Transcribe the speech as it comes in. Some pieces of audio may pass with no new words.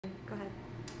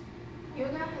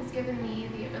Yoga has given me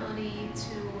the ability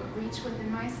to reach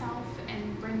within myself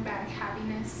and bring back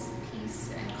happiness,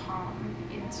 peace, and calm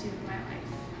into my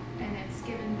life. And it's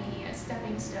given me a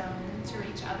stepping stone to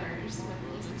reach others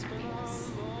with ease and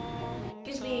happiness. It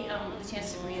gives me the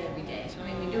chance to breathe every day. I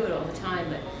mean, we do it all the time,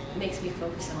 but it makes me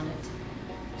focus on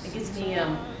it. It gives me,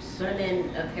 when I'm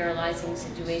in a paralyzing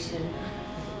situation,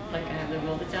 like I have them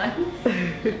all the time,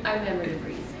 I remember to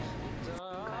breathe.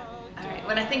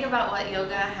 When I think about what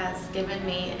yoga has given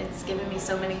me, it's given me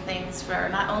so many things for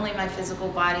not only my physical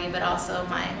body, but also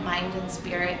my mind and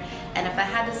spirit. And if I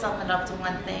had to sum it up to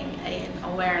one thing, an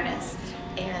awareness,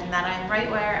 and that I'm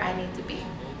right where I need to be.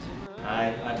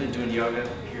 I've been doing yoga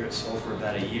here at Seoul for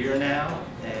about a year now,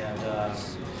 and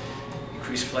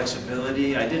increased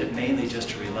flexibility. I did it mainly just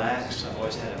to relax. I've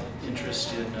always had an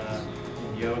interest in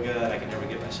yoga, and I could never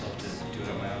get myself to do it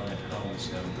on my own at home,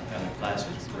 so I found the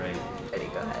classes great. Ready,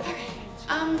 go ahead.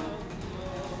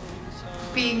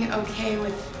 Being okay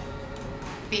with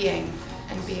being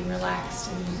and being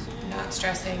relaxed and not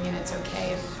stressing, and it's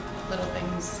okay if little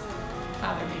things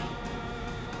bother me,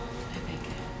 I think.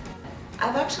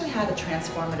 I've actually had a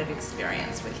transformative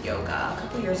experience with yoga. A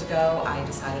couple years ago, I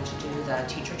decided to do the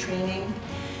teacher training,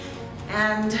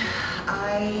 and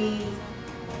I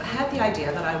had the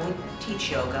idea that I would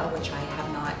teach yoga, which I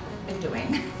have not been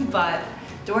doing, but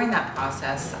during that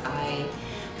process, I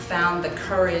found the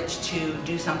courage to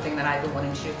do something that I've been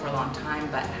wanting to do for a long time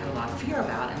but had a lot of fear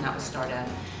about, and that was start a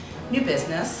new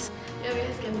business. Yoga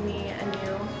has given me a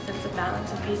new sense of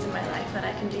balance and peace in my life, that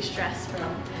I can de-stress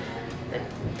from the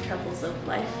troubles of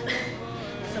life,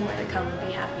 somewhere to come and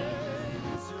be happy.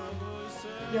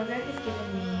 Yoga has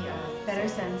given me a better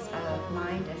sense of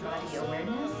mind and body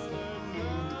awareness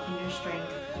and inner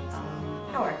strength,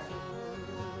 power.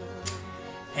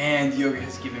 And yoga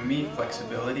has given me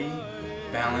flexibility,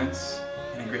 balance,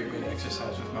 and a great way to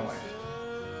exercise with my wife.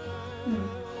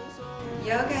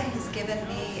 Yoga has given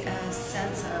me a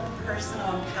sense of personal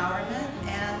empowerment,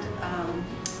 and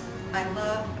I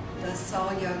love the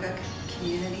Seoul Yoga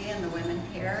community and the women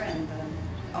here and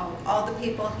all the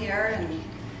people here, and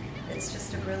it's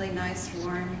just a really nice,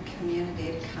 warm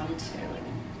community to come to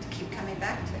and to keep coming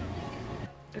back to.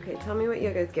 Okay, tell me what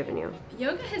yoga has given you.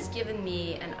 Yoga has given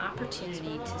me an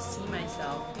opportunity to see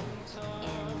myself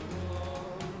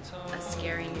in a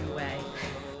scary new way.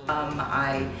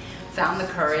 I found the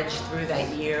courage through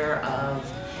that year of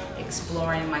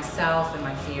exploring myself and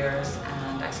my fears,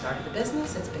 and I started the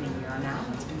business. It's been a year now.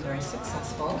 It's been very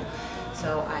successful.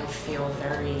 So I feel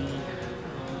very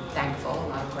thankful, a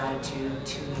lot of gratitude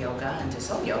to yoga and to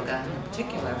Seoul Yoga in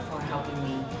particular for helping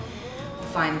me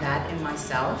find that in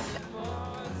myself.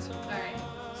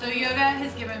 So yoga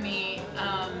has given me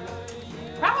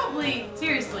probably,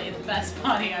 seriously, the best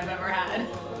body I've ever had.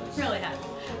 Really has.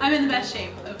 I'm in the best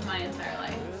shape of my entire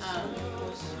life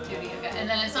doing yoga. And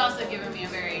then it's also given me a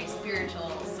very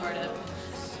spiritual sort of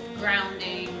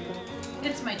grounding.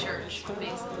 It's my church,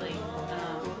 basically.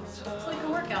 It's like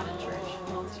a workout in church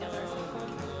altogether.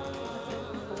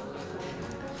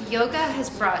 Yoga has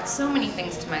brought so many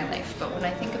things to my life, but when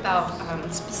I think about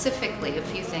specifically a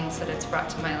few things that it's brought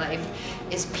to my life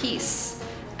is peace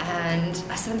and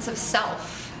a sense of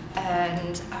self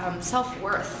and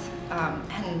self-worth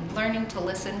and learning to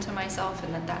listen to myself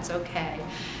and that that's okay.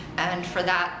 And for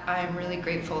that, I'm really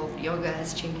grateful yoga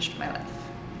has changed my life.